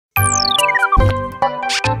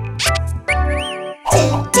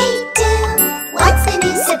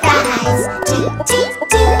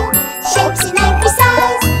TuTiTu, shapes in every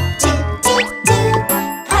size. TuTiTu,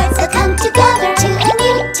 parts that come together to a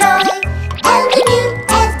new toy and a new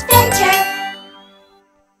adventure.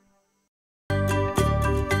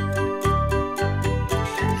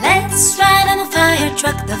 Let's ride on a fire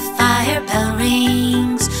truck, the fire bell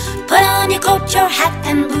rings. Put on your coat, your hat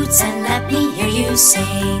and boots, and let me hear you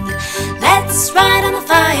sing. Let's ride on a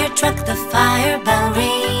fire truck, the fire bell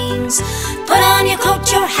rings. Put on your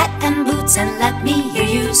coat, your hat and boots, and let me hear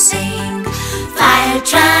you sing. Fire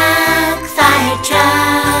truck, fire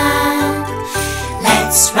truck,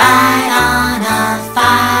 let's ride on a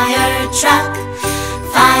fire truck.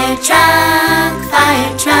 Fire truck,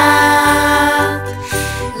 fire truck,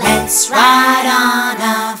 let's ride on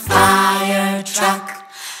a fire truck.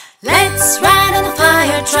 Let's ride on a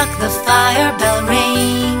fire truck, the fire bell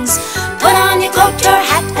rings. Put on your coat, your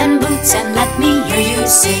hat and boots, and let me hear you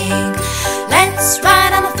sing. Let's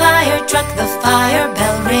ride on a fire truck, the fire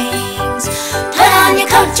bell rings. Put on your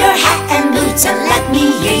coat, your hat and boots, and let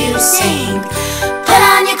me hear you sing. Put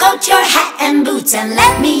on your coat, your hat and boots, and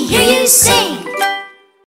let me hear you sing.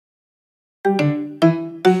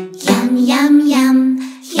 Yum, yum, yum,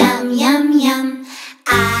 yum, yum, yum.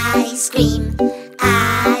 Ice cream,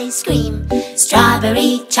 ice cream.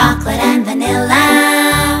 Strawberry, chocolate and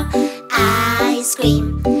vanilla. Ice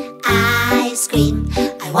cream, ice cream.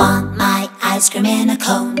 I want my ice cream in a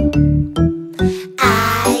cone.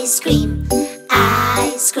 Ice cream,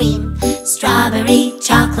 ice cream. Strawberry,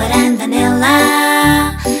 chocolate and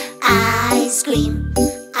vanilla. Ice cream,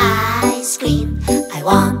 ice cream. I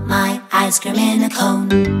want my ice cream in a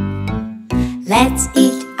cone. Let's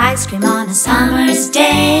eat ice cream on a summer's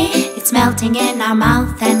day. It's melting in our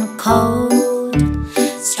mouth and cold.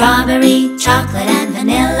 Strawberry, chocolate and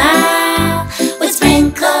vanilla, with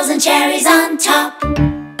sprinkles and cherries on top.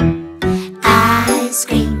 Ice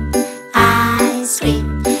cream, ice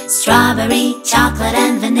cream. Strawberry, chocolate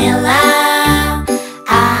and vanilla.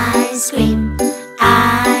 Ice cream,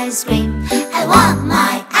 ice cream. I want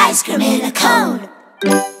my ice cream in a cone.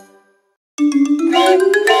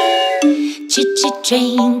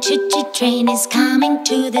 Choo-choo train is coming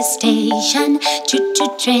to the station.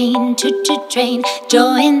 Choo-choo train,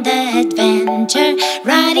 join the adventure.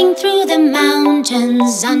 Riding through the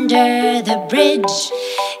mountains, under the bridge,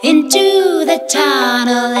 into the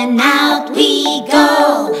tunnel and out we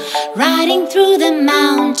go. Riding through the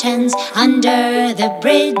mountains, under the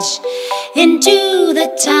bridge, into the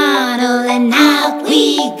tunnel and out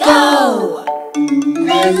we go.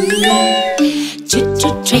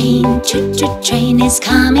 Choo-choo train is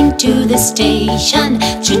coming to the station.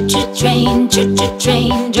 Choo-choo train,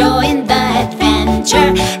 join the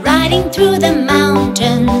adventure. Riding through the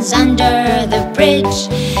mountains, under the bridge,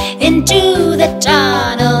 into the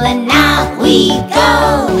tunnel and out we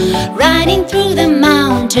go. Riding through the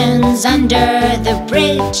mountains, under the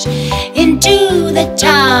bridge, into the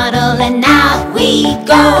tunnel and out we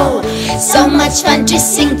go. So much fun to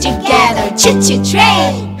sing together. Choo-choo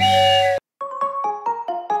train!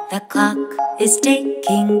 The clock is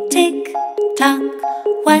ticking, tick-tock.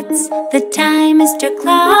 What's the time, Mr.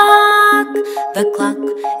 Clock? The clock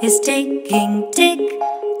is ticking,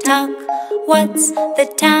 tick-tock. What's the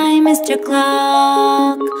time, Mr.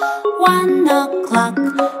 Clock? 1 o'clock,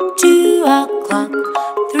 2 o'clock,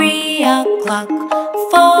 3 o'clock,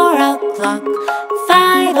 4 o'clock,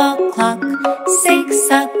 5 o'clock, 6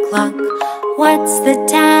 o'clock. What's the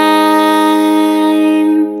time?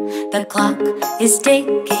 The clock is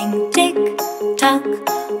ticking, tick-tock.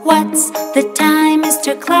 What's the time,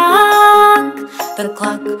 Mr. Clock? The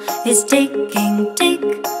clock is ticking,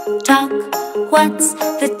 tick-tock. What's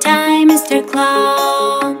the time, Mr.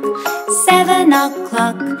 Clock? 7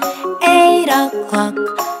 o'clock, 8 o'clock,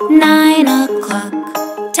 9 o'clock,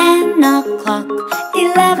 10 o'clock,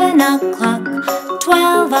 11 o'clock,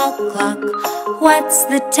 12 o'clock. What's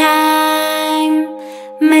the time,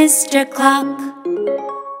 Mr. Clock?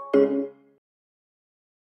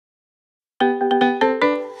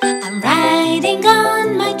 I'm riding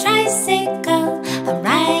on my tricycle. I'm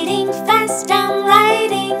riding fast, I'm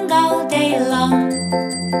riding all day long.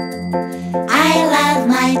 I love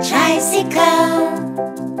my tricycle.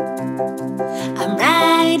 I'm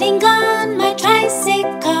riding on my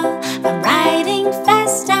tricycle. I'm riding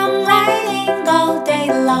fast, I'm riding all day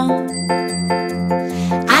long.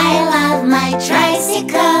 I love my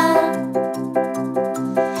tricycle.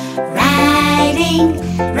 Riding,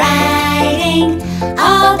 riding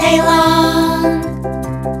all day long.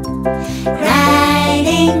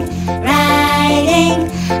 Riding, riding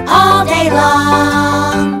all day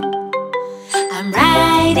long. I'm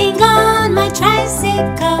riding on my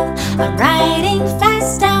tricycle. I'm riding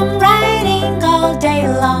fast, I'm riding all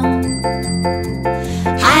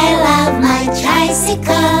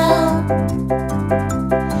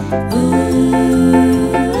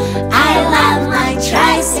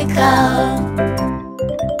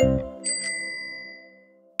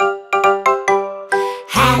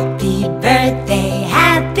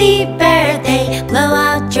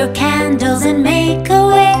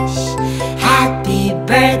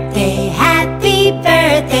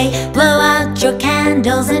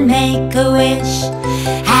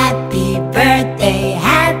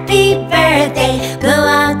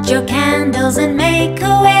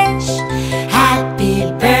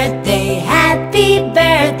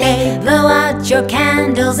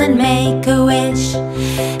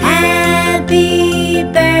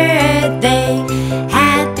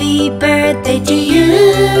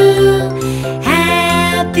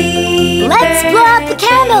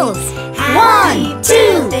candles! 1,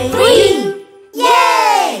 2, 3!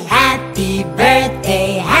 Yay! Happy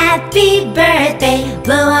birthday, happy birthday.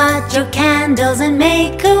 Blow out your candles and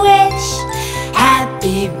make a wish.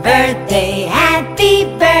 Happy birthday, happy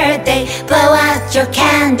birthday. Blow out your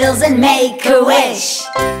candles and make a wish.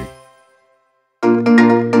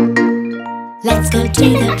 Let's go to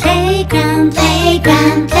the playground,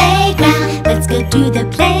 playground, playground. Let's go to the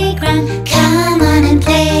playground, come on and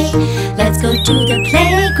play. Let's go to the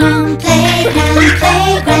playground, playground,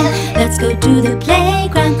 playground. Let's go to the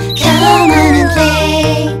playground, come on and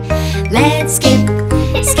play. Let's skip,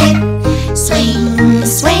 skip, swing,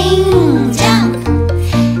 swing, jump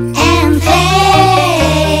and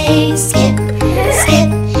play. Skip, skip,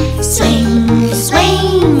 swing,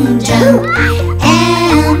 swing, jump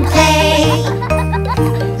and play.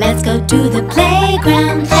 Let's go to the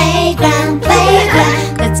playground, playground,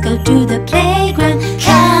 playground. Let's go to the playground,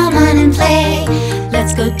 come on and play.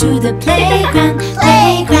 Let's go to the playground,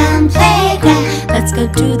 playground, playground. Let's go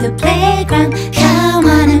to the playground, come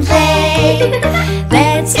on and play.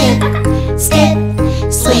 Let's skip, skip,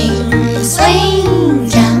 swing, swing,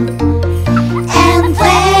 jump and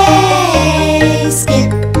play.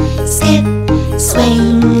 Skip, skip,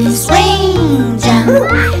 swing, swing, jump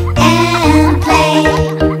and play.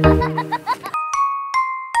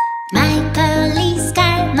 My police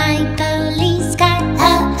car,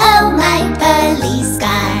 oh oh, my police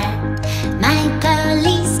car. My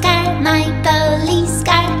police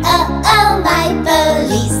car, oh oh, my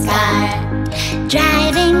police car.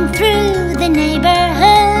 Driving through the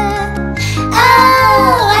neighborhood,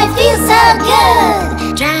 oh, I feel so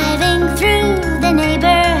good. Driving through the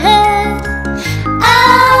neighborhood,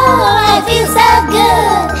 oh, I feel so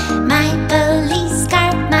good. My police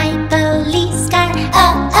car,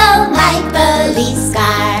 oh oh, my police car.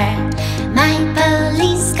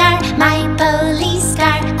 My police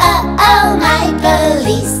car, oh oh, my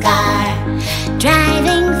police car.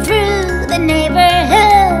 Driving through the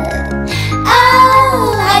neighborhood,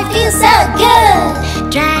 oh, I feel so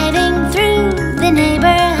good. Driving through the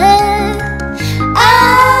neighborhood,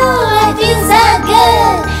 oh, I feel so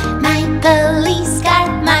good. My police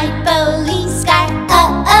car, oh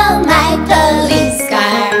oh, my police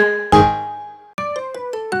car.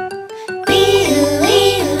 Wee-oo,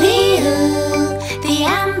 wee-oo, wee-oo, the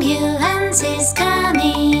ambulance is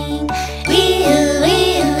coming. Wee-oo,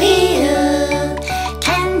 wee-oo, wee-oo,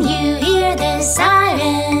 can you hear the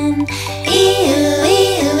siren? Wee-oo,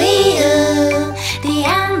 wee-oo, wee-oo, the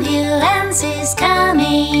ambulance is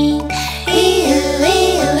coming. Wee-oo,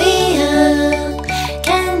 wee-oo, wee-oo,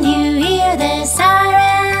 can you hear the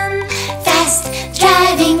siren? Fast,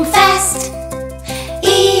 driving fast.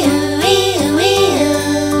 Wee-oo, wee-oo,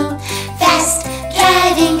 wee-oo, fast,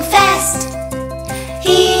 driving fast.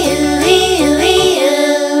 Wee-oo, wee-oo,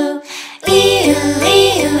 wee-oo, wee-oo,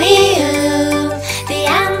 wee-oo, wee-oo, the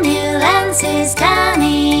ambulance is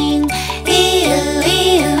coming. Wee-oo,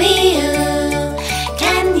 wee-oo, wee-oo,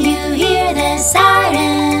 can you hear the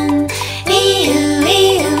siren? Wee-oo,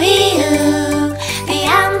 wee-oo, wee-oo, the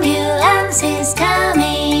ambulance is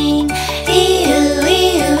coming. Wee-oo,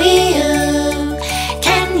 wee-oo, wee-oo,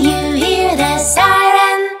 can you hear the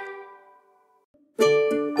siren?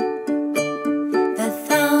 The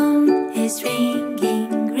phone is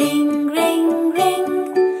ringing, ring, ring, ring.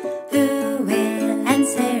 Who will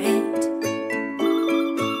answer it?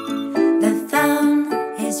 The phone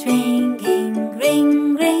is ringing,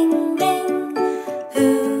 ring, ring, ring. Who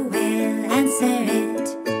will answer it?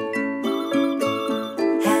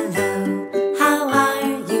 Hello, how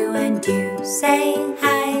are you? And you say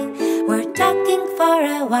hi. We're talking for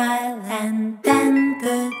a while and then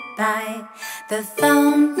goodbye. The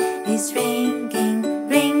phone is ringing,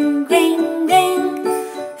 ring, ring, ring.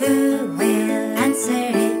 Who will answer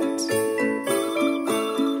it?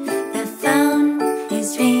 The phone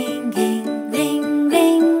is ringing, ring,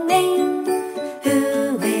 ring, ring.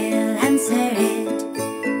 Who will answer it?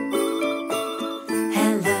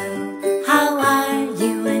 Hello, how are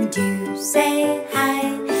you? And you say hi.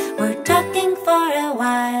 We're talking for a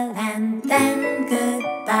while and then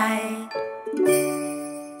goodbye.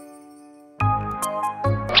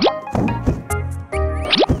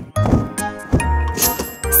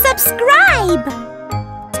 Subscribe!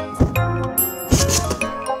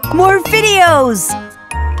 More videos!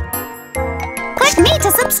 Click me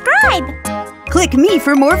to subscribe! Click me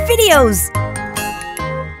for more videos!